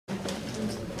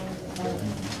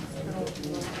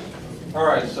All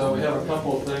right, so we have a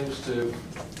couple of things to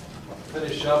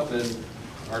finish up in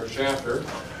our chapter.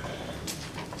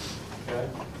 Okay.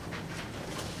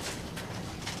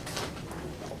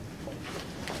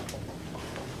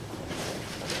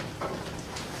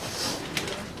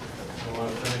 I want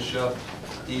to finish up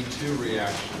E2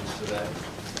 reactions today.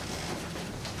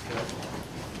 Okay.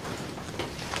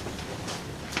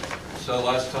 So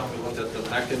last time we looked at the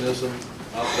mechanism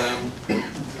of them.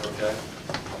 Okay.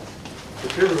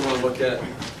 But here we want to look at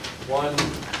one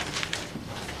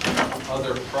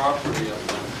other property of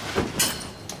them.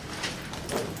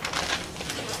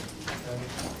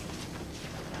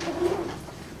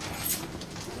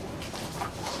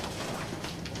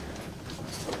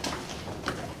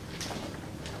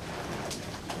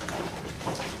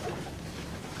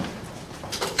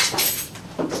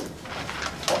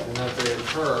 And that they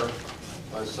occur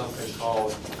by something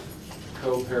called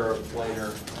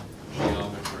co-paraplanar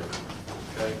geometry.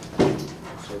 Okay?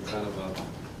 So kind of a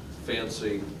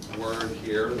fancy word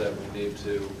here that we need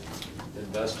to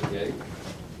investigate.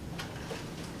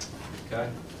 Okay?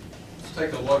 Let's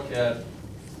take a look at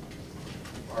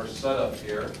our setup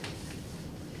here.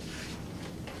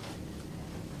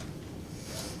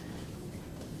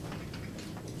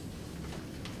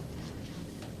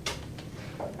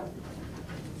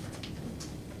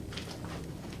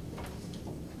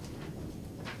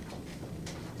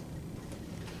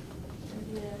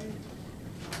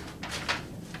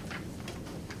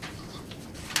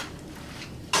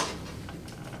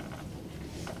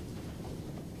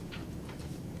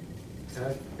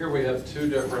 Okay. Here we have two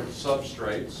different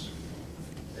substrates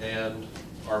and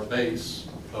our base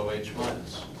OH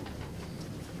minus.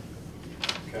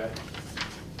 Okay.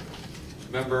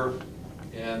 Remember,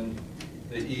 in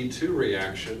the E2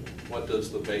 reaction, what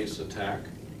does the base attack?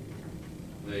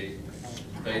 The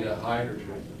beta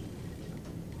hydrogen.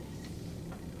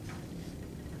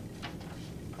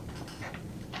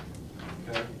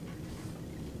 Okay.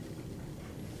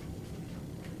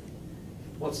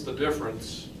 What's the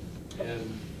difference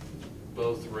in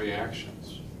both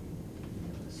reactions?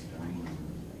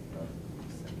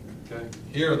 Okay.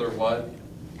 Here they're what?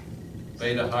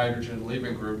 Beta hydrogen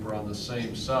leaving group are on the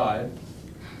same side.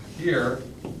 Here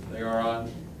they are on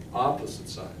opposite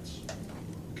sides.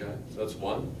 Okay, so that's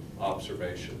one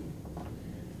observation.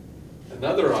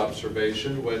 Another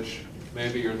observation, which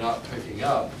maybe you're not picking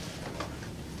up,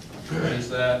 is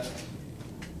that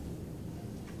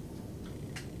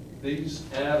these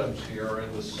atoms here are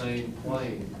in the same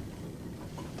plane.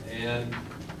 And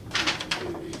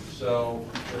so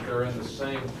if they're in the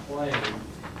same plane,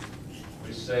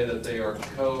 we say that they are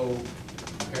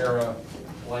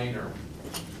co-paraplanar.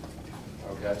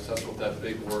 Okay, so that's what that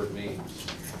big word means.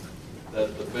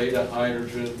 That the beta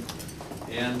hydrogen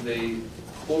and the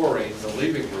chlorine, the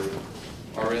leaving group,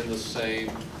 are in the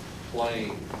same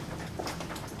plane.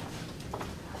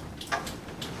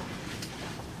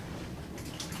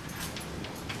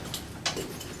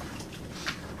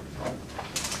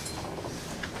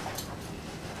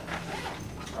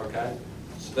 Okay,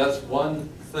 so that's one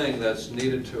thing that's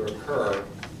needed to occur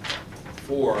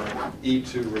for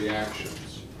E2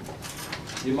 reactions.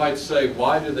 You might say,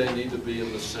 why do they need to be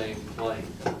in the same plane?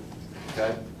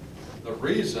 Okay, the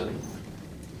reason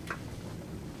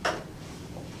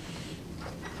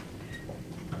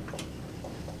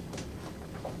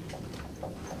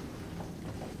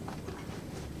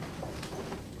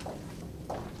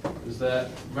is that,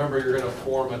 remember, you're going to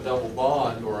form a double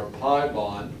bond or a pi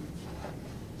bond.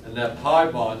 And that pi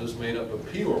bond is made up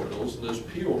of p orbitals, and those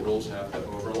p orbitals have to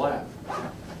overlap.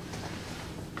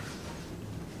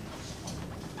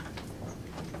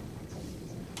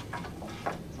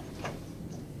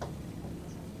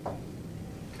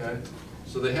 Okay?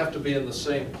 So they have to be in the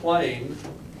same plane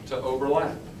to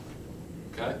overlap.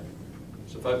 Okay?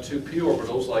 So if I have two p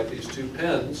orbitals, like these two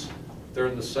pins, they're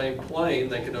in the same plane,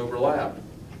 they can overlap.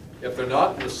 If they're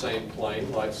not in the same plane,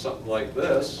 like something like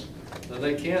this, then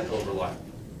they can't overlap.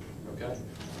 Okay?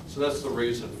 So that's the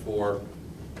reason for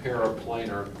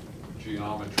paraplanar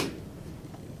geometry.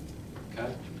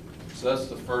 Okay? So that's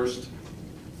the first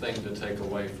thing to take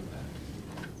away from that.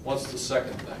 What's the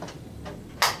second thing?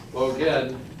 Well,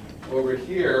 again, over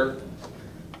here,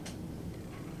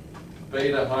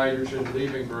 beta hydrogen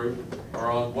leaving group are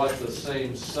on what? The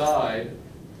same side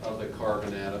of the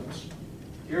carbon atoms.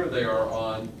 Here they are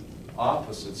on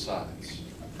opposite sides.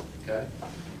 Okay?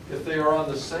 If they are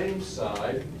on the same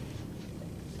side,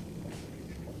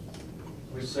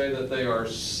 we say that they are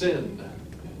syn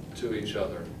to each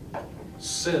other.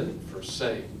 Syn for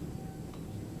same.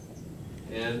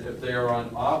 And if they are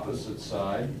on opposite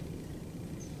side,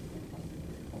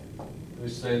 we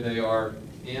say they are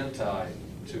anti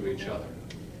to each other.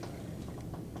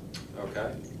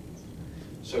 Okay?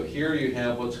 So here you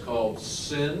have what's called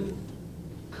syn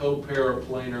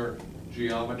coparaplanar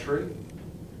geometry,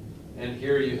 and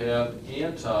here you have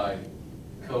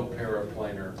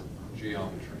anti-coparaplanar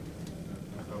geometry.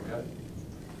 Okay?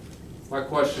 My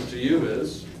question to you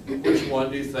is, which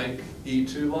one do you think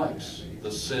E2 likes?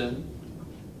 The syn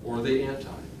or the anti?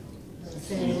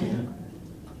 Syn.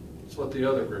 That's what the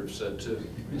other group said too.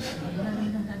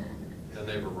 And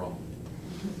they were wrong.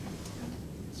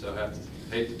 So I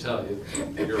hate to tell you,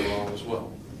 you're wrong as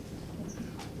well.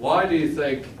 Why do you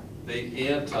think the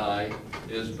anti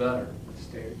is better?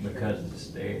 Because it's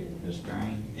the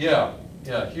strain. Yeah,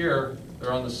 here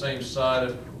they're on the same side,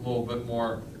 a little bit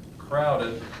more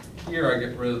crowded. Here I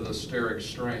get rid of the steric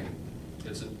strain.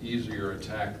 It's an easier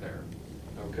attack there,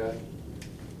 okay?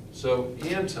 So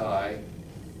anti,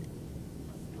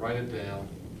 write it down,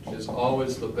 is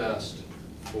always the best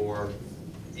for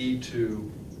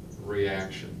E2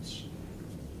 reactions.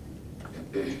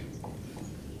 Okay?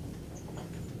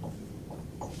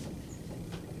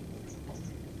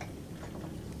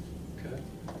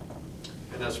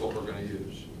 And that's what we're going to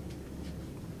use.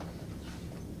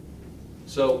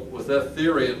 So with that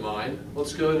theory in mind,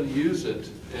 let's go ahead and use it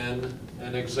in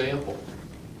an example.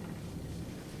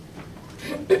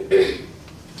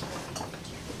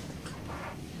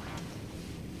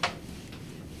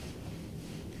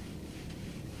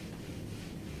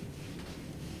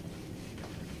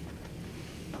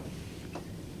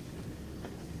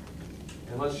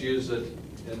 And let's use it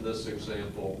in this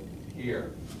example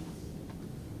here.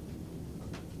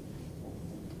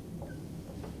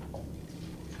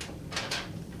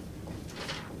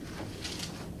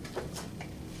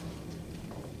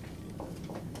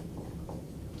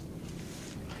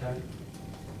 Okay.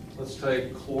 Let's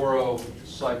take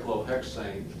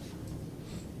chlorocyclohexane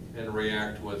and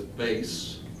react with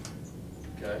base.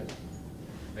 Okay.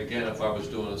 Again, if I was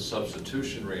doing a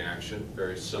substitution reaction,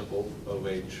 very simple,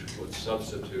 OH would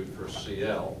substitute for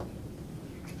Cl.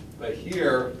 But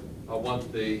here, I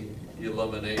want the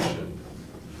elimination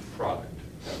product.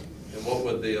 And what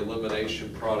would the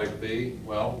elimination product be?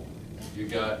 Well, you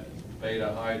got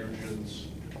beta hydrogens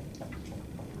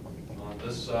on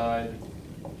this side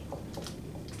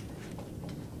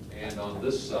and on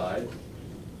this side,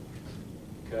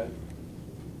 okay?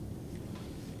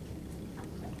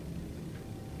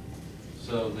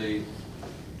 So the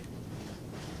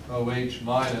OH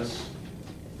minus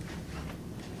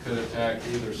could attack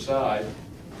either side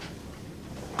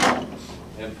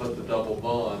and put the double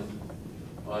bond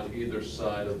on either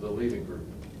side of the leaving group.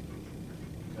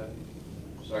 Okay?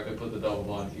 So I could put the double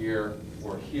bond here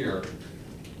or here.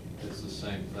 It's the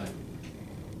same thing.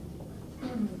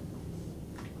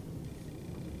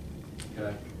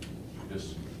 Okay?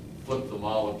 Just flip the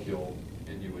molecule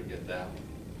and you would get that one.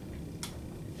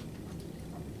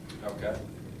 Okay.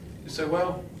 You say,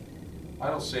 well, I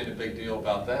don't see any big deal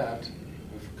about that.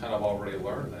 We've kind of already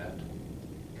learned that.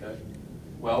 Okay.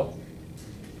 Well,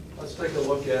 let's take a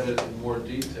look at it in more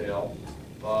detail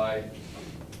by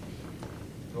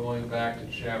going back to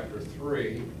chapter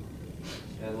 3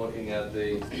 and looking at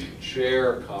the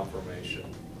chair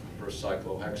conformation for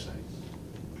cyclohexane.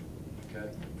 Okay.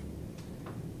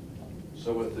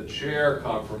 So with the chair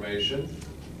conformation,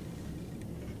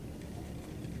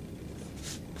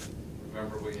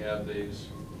 remember, we have these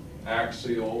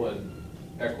axial and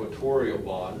equatorial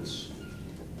bonds.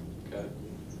 Okay.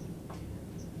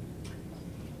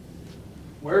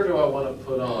 Where do I want to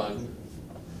put on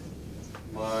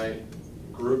my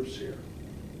groups here?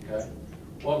 Okay.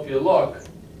 Well, if you look,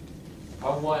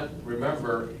 I want,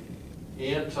 remember,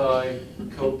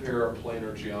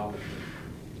 anti-coparaplanar geometry.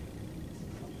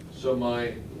 So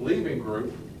my leaving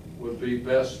group would be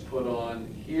best put on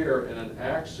here in an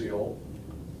axial.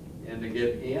 And to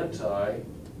get anti,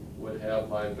 would have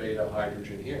my beta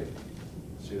hydrogen here.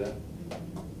 See that?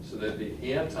 So that the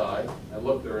anti, and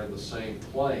look, they're in the same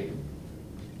plane.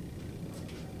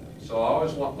 So I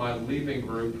always want my leaving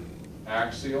group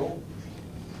axial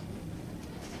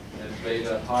and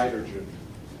beta hydrogen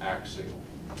axial.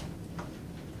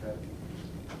 Okay.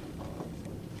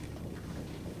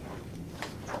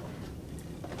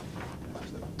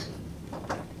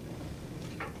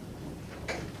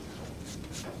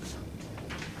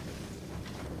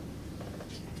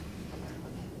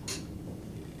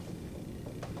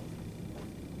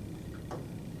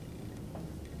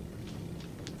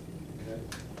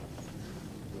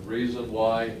 The reason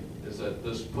why is that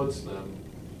this puts them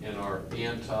in our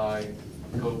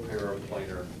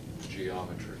anti-coparaplanar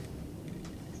geometry.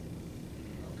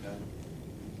 Okay?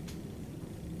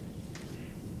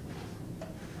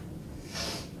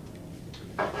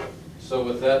 So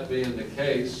with that being the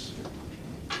case,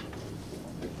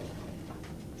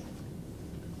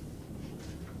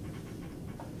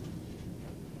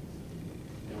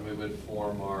 and we would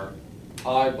form our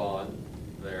pi bond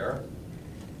there.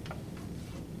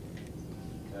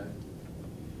 Okay.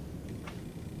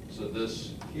 So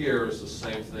this here is the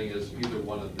same thing as either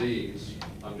one of these.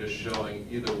 I'm just showing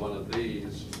either one of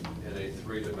these in a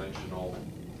three-dimensional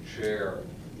chair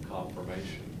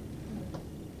conformation.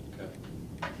 Okay.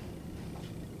 Do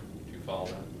you follow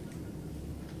that?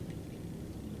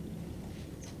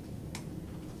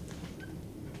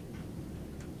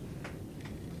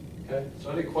 Okay,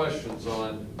 so any questions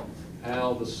on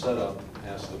how the setup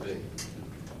has to be?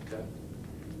 Okay.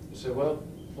 You say, well,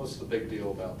 what's the big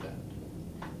deal about that?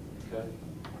 Okay.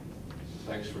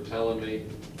 Thanks for telling me,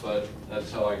 but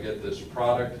that's how I get this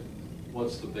product.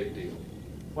 What's the big deal?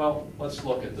 Well, let's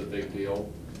look at the big deal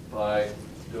by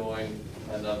doing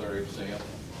another example.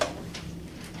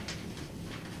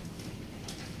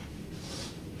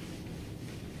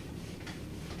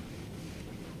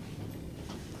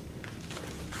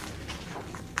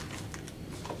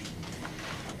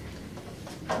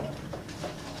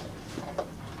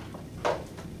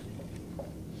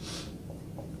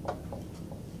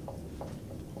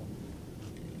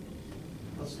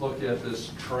 Let's look at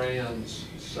this trans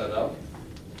setup.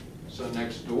 So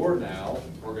next door now,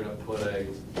 we're going to put a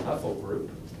methyl group,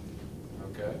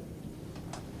 okay?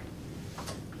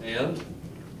 And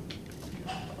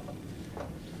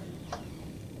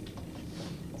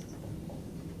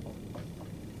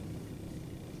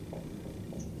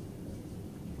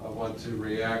I want to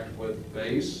react with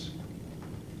base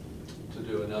to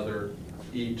do another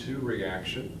E2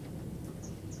 reaction.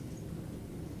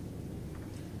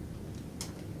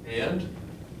 And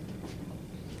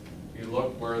you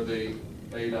look where the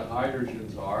beta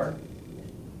hydrogens are.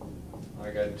 I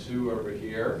got 2 over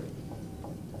here,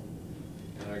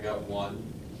 and I got 1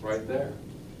 right there.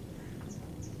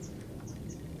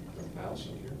 Got a mouse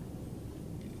in here.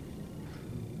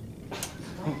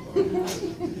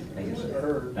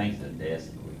 Thanks to the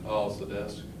desk. Oh, it's the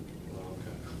desk? Oh,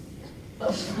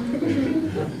 okay.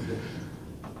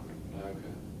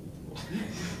 Okay.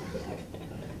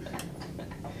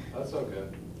 That's okay.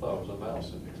 Thought it was a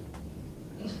mouse in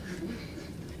here.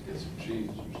 Get some cheese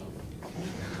or something.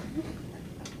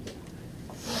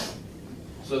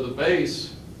 So the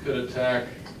base could attack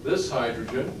this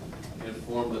hydrogen and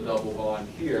form the double bond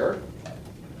here.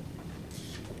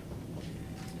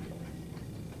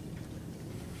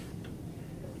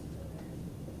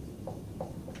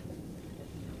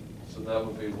 So that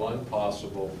would be one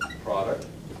possible product.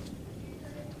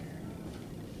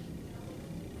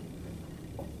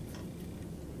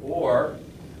 Or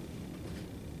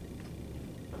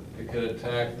it could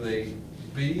attack the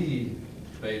B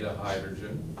beta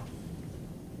hydrogen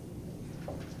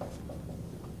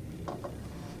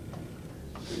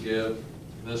to give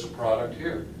this product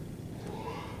here.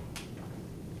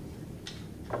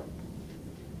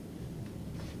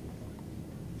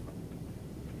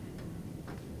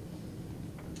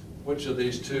 Which of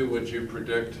these two would you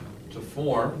predict to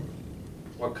form?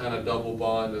 What kind of double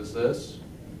bond is this?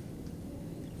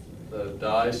 The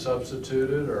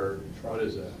di-substituted, or what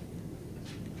is that?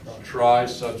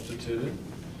 Tri-substituted.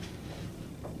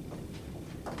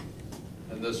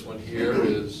 And this one here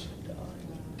is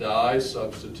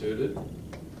di-substituted.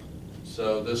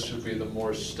 So this should be the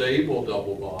more stable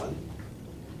double bond.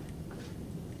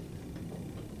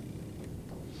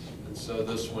 And so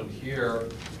this one here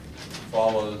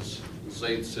follows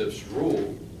Zaitsev's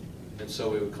rule, and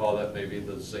so we would call that maybe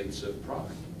the Zaitsev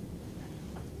product.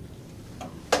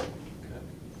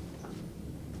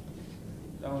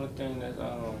 The only thing that's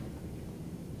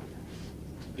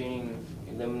being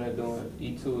eliminated during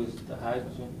E2 is the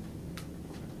hydrogen.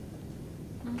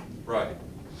 Right.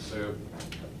 So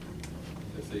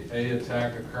if the A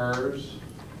attack occurs,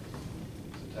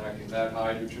 it's attacking that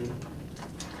hydrogen.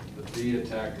 The B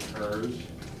attack occurs,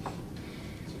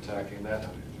 it's attacking that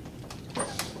hydrogen.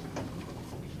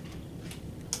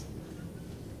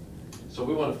 So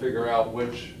we want to figure out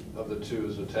which of the two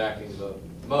is attacking the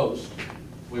most.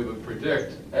 We would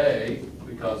predict A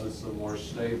because it's the more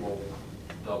stable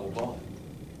double bond.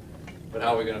 But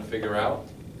how are we going to figure out?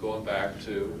 Going back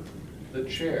to the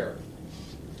chair.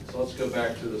 So let's go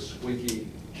back to the squeaky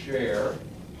chair.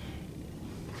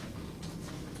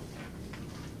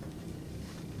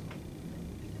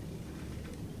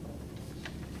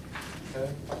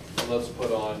 Okay, so let's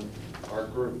put on our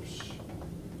groups.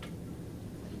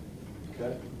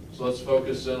 Okay, so let's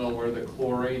focus in on where the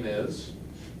chlorine is.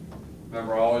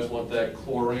 Remember, I always want that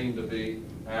chlorine to be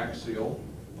axial.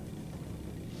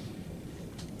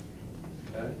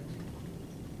 Okay?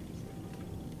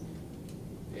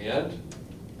 And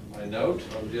I note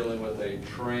I'm dealing with a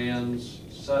trans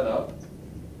setup,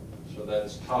 so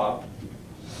that's top.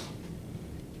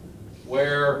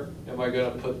 Where am I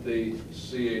going to put the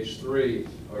CH3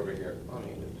 over here? I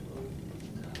mean,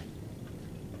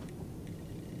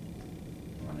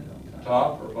 Run it on top.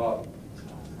 Top or bottom?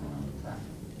 On top.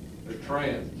 The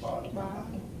trans. bottom.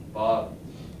 Bottom.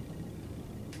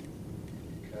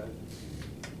 Okay.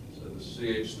 So the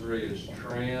CH3 is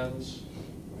trans,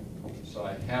 so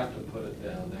I have to put it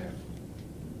down there.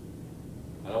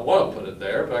 I don't want to put it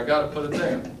there, but I got to put it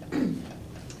there.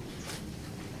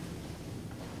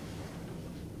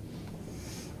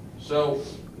 So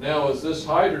now is this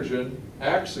hydrogen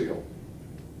axial?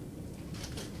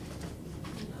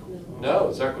 No,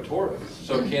 it's equatorial.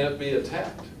 So can it be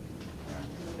attacked?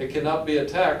 It cannot be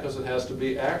attacked because it has to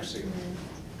be axial.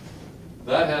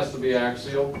 That has to be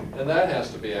axial, and that has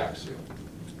to be axial.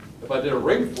 If I did a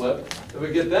ring flip, it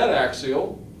would get that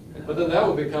axial, but then that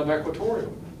would become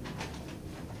equatorial.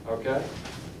 Okay?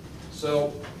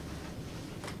 So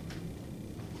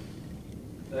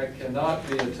that cannot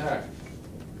be attacked.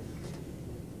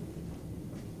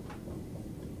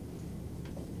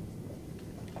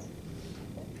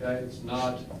 Okay, it's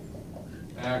not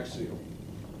axial.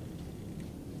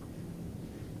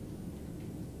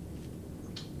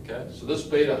 Okay, so this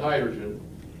beta hydrogen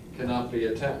cannot be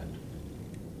attacked.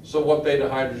 So what beta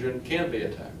hydrogen can be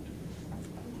attacked?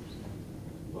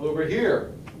 Well, over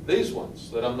here, these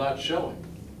ones that I'm not showing.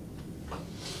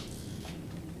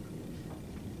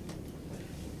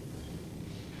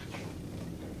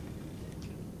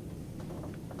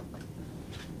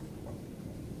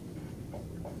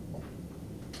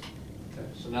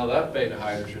 So now that beta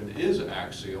hydrogen is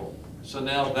axial, so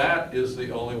now that is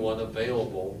the only one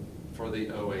available for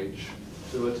the OH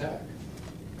to attack.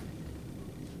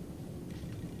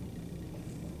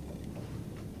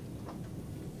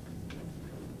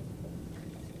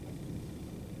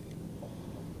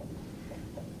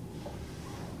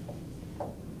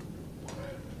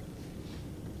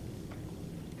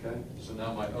 Okay, so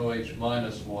now my OH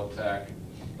minus will attack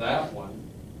that one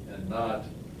and not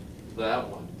that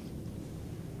one.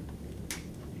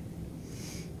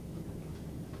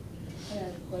 I got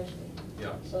a question.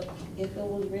 Yeah. So if it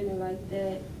was written like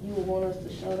that, you would want us to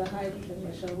show the hydrogen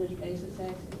and show which base it's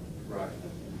acting? Right.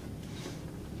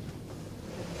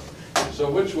 So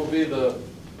which will be the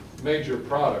major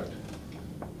product?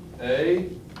 A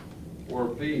or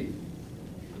B?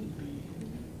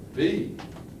 B.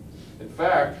 In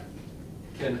fact,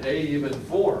 can A even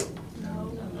form?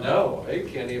 No, A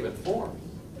can't even form.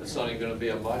 It's not even going to be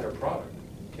a minor product.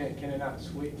 Can it not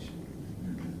switch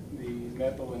the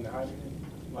methyl and the hydrogen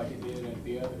like it did at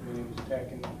the other when it was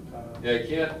attacking? Yeah, I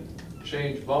can't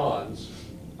change bonds.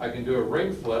 I can do a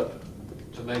ring flip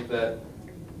to make that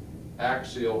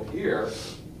axial here,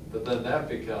 but then that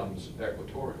becomes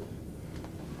equatorial.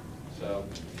 So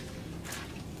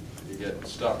you get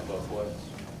stuck both ways.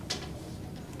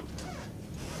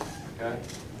 Okay?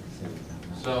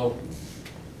 So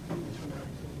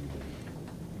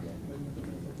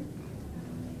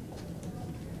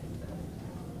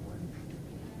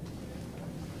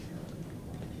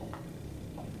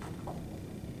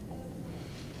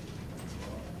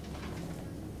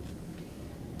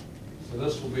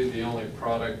this will be the only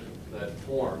product that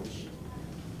forms.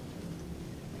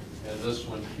 And this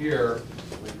one here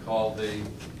we call the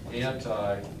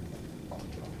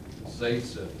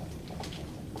anti-Zaitsev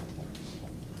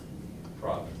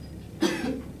product.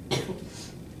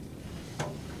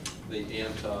 The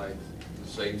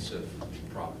anti-Zaitsev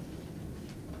product.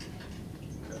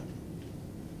 Okay.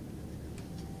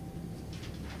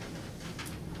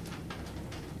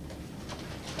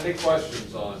 Any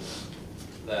questions on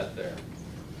that there?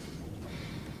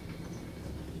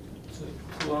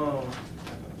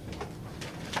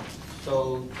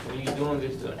 So when you're doing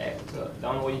this, the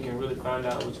only way you can really find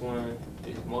out which one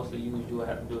is mostly used, you will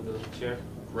have to do the chair.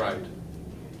 Right.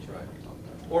 Right.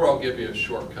 Or I'll give you a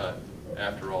shortcut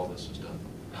after all this is done.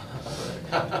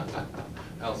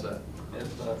 How's that?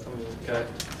 Okay.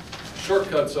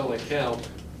 Shortcuts only count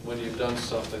when you've done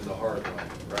something the hard way,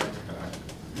 right?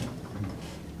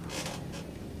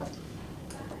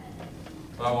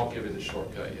 But I won't give you the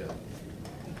shortcut yet.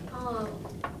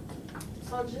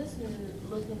 So just in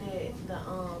looking at the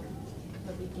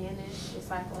beginning, the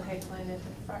cyclohexane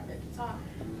at the top.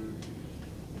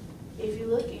 If you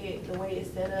look at the way it's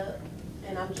set up,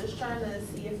 and I'm just trying to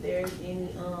see if there's any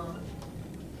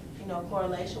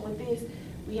correlation with this.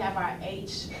 We have our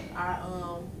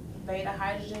our beta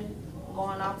hydrogen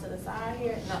going off to the side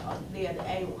here. No, the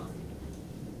A one.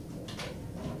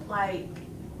 like,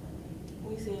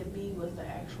 we said B was the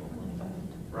actual one.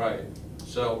 Right.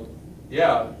 So,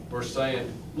 yeah, we're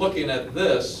saying, looking at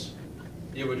this,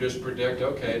 you would just predict,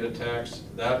 okay, it attacks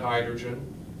that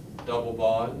hydrogen, double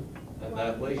bond, and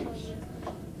that leaves.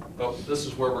 But this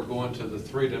is where we're going to the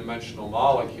three-dimensional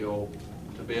molecule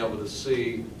to be able to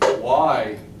see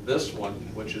why this one,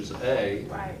 which is A,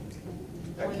 Right.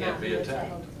 that Would can't not be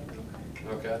attacked.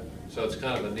 Okay. Okay? So it's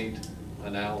kind of a neat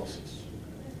analysis.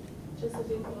 Just a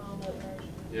big one on that version.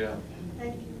 Yeah.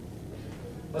 Thank you.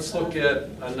 Let's look at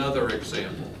another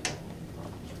example.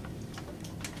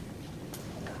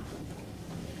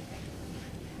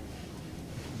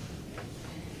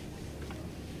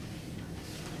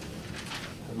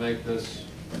 To make this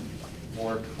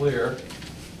more clear,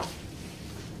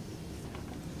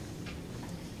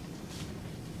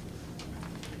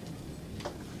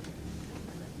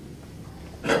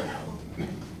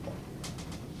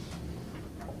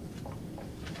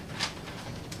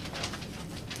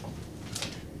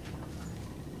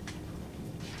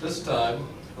 this time,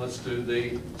 let's do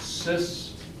the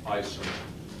cis isomer.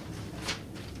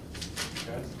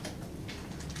 Okay?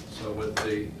 So with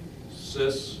the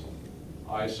cis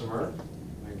isomer,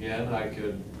 again, I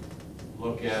could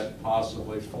look at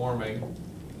possibly forming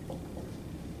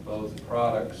both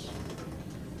products.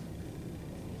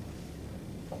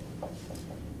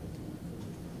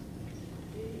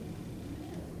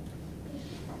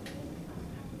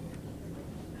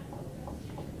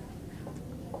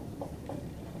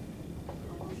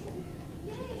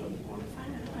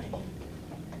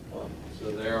 So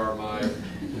there are my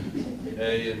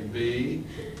A and B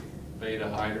beta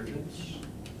hydrogens.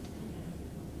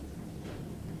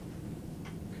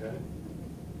 Okay.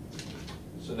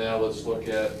 So now let's look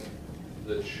at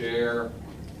the chair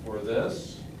for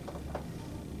this.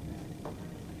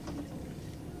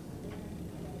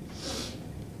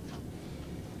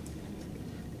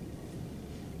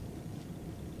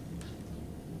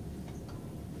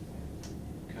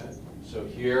 Okay. So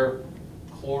here,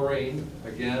 chlorine,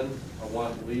 again, I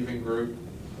want leaving group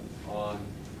on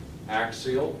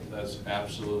axial. That's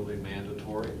absolutely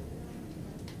mandatory.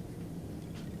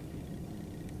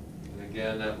 And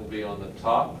again, that will be on the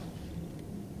top.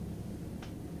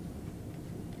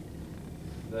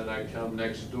 Then I come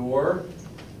next door.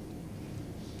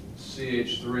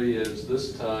 CH3 is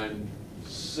this time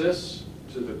cis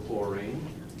to the chlorine.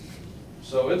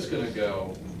 So it's going to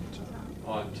go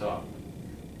on top.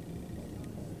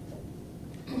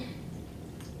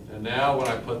 And now when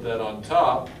I put that on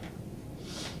top,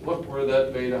 look where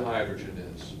that beta hydrogen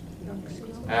is.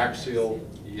 Axial,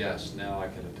 yes, now I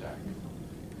can attack.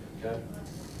 Okay?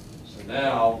 So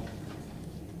now,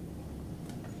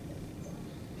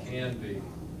 can be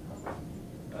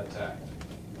attacked.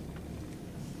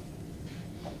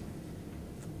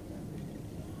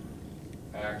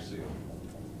 Axial.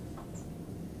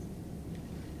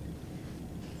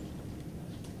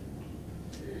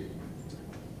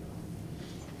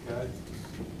 Okay.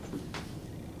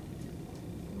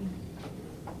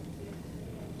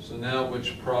 So now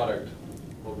which product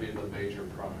will be the major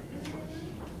product?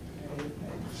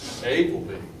 A will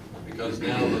be, because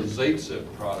now the Zaitsev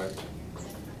product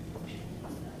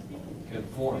can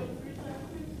form.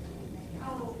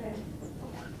 Oh, okay.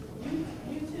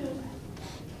 You too.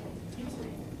 You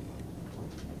too.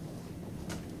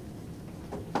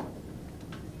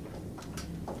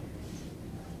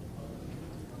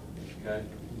 Okay.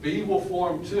 B will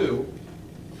form too,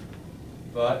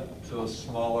 but to a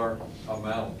smaller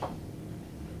amount.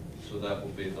 So that will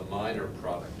be the minor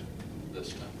product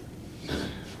this time.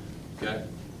 Okay?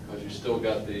 Because you still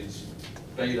got these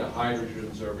beta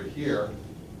hydrogens over here.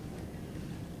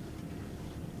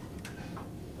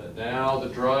 But now the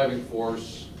driving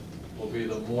force will be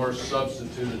the more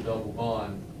substituted double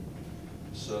bond,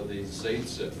 so the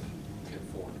Zaitsev can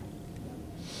form.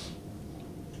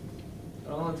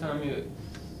 The only time you,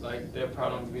 like, that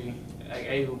problem would be, like,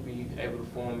 A will be able to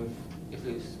form if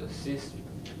it's a cis.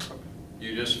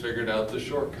 You just figured out the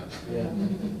shortcut. Yeah.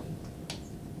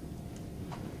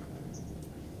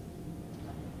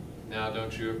 Now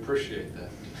don't you appreciate that?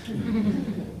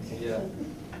 Yeah.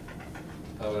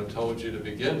 If I would have told you to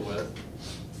begin with,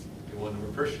 you wouldn't have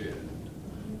appreciated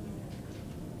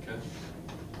it. Okay?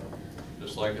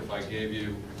 Just like if I gave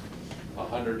you a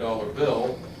 $100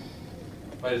 bill,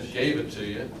 if I just gave it to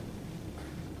you,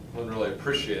 wouldn't really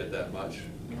appreciate it that much.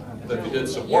 But if you did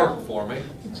some work for me,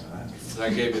 and I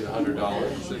gave you the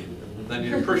 $100, then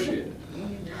you'd appreciate it.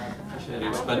 And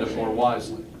you'd spend it more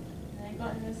wisely.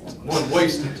 Wouldn't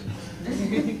waste it.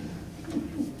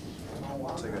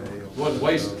 Wouldn't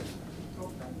waste it.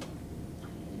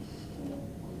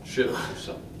 Ship it or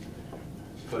something.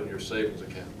 put in your savings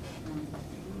account.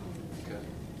 Okay.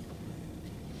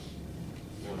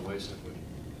 You want to waste it, would you?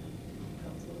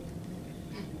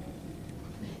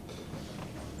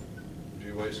 Would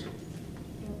you waste it?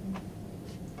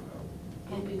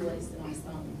 Can't be wasted on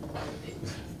something.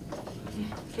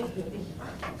 Yeah,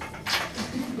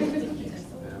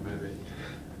 maybe.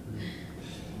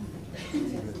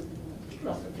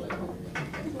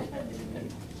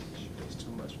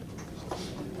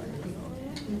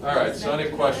 All right, so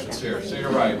any questions here? So you're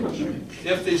right.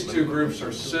 If these two groups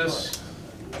are cis,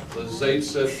 the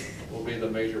Zaitsev will be the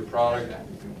major product.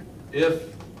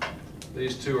 If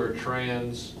these two are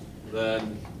trans,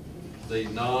 then the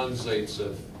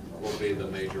non-Zaitsev will be the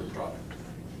major product.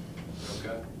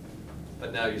 Okay?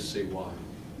 But now you see why.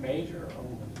 Major or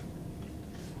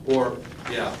only? Or,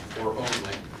 yeah, or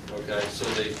only. Okay, so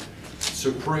the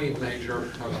supreme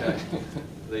major, okay,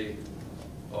 the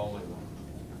only one.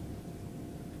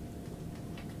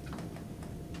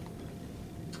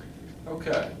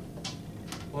 Okay,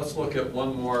 let's look at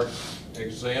one more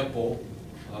example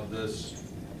of this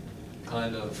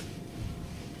kind of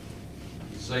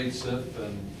Zaitsev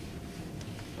and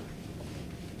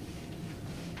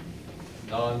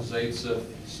non-Zaitsev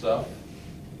stuff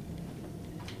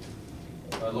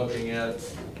by looking at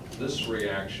this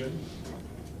reaction.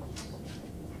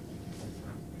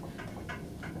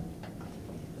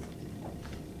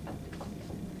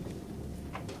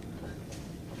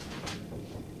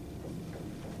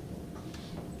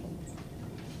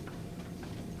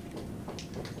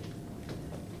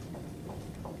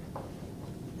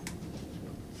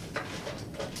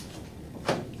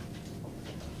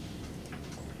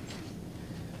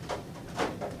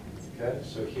 Okay,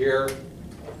 so here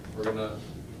we're going to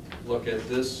look at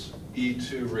this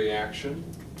E2 reaction.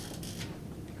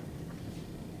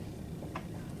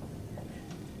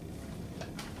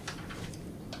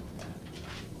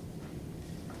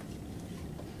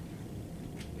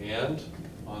 And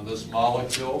on this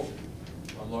molecule,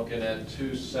 I'm looking at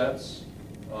two sets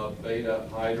of beta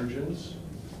hydrogens.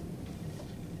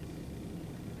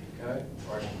 Okay,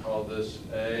 or I can call this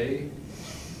A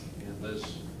and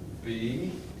this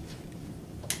B.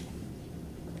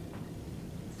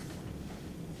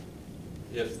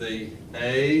 If the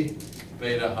A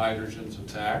beta hydrogen's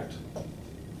attacked,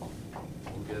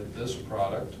 we'll get this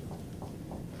product.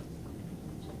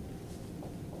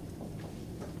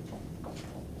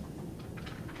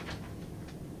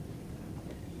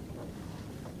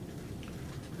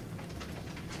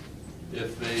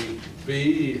 If the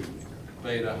B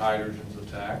beta hydrogen's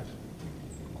attacked,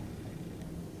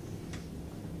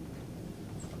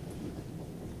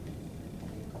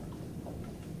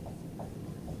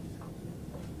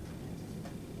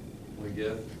 we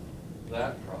get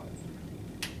that product.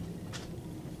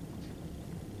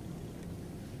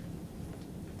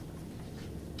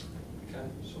 Okay,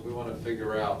 so we want to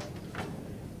figure out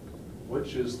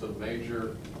which is the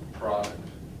major product,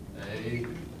 A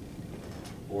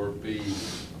or B.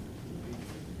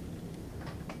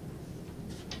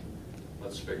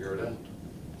 Let's figure it out.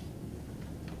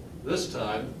 This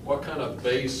time, what kind of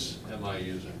base am I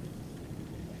using?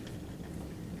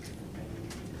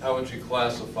 How would you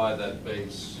classify that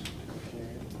base?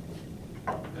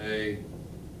 A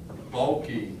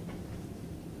bulky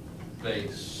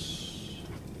base,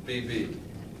 BB.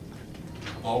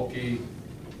 Bulky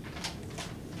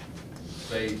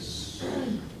base.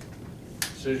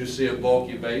 As soon as you see a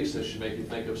bulky base, that should make you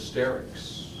think of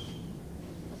sterics.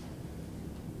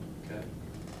 Okay.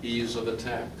 Ease of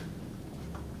attack.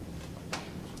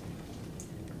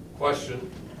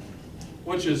 Question,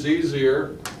 which is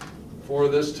easier for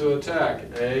this to attack,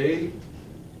 A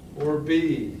or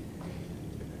B?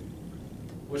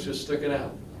 Which is sticking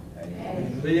out?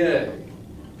 The A.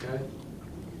 Okay?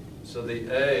 So the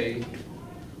A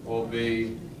will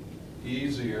be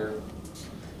easier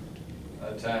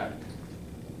attack.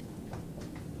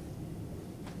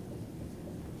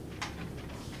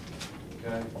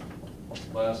 Okay?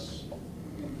 Less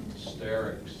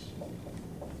sterics.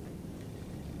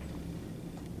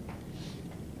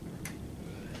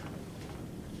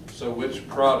 So which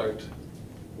product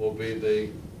will be the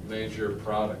major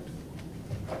product?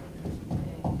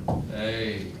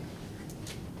 A.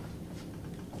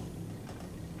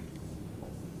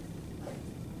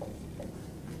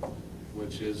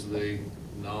 Which is the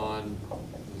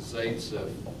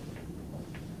non-Zaitsev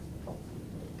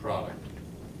product.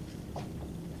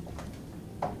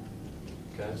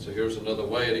 Okay, so here's another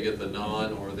way to get the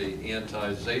non or the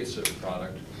anti-Zaitsev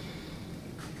product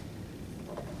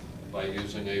by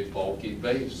using a bulky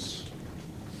base,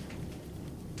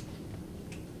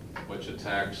 which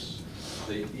attacks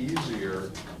the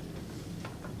easier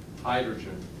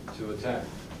hydrogen to attack.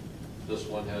 This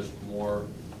one has more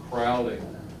crowding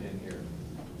in here.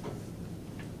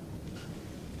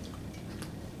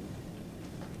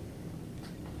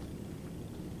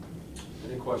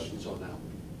 Any questions on that?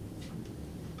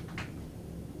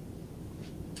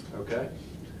 Okay.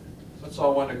 That's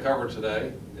all I wanted to cover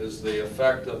today, is the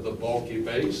effect of the bulky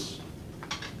base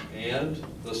and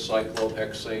the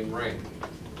cyclohexane ring,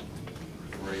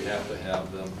 where you have to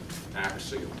have them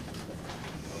axial.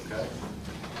 Okay?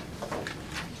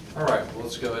 All right, well,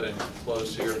 let's go ahead and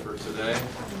close here for today.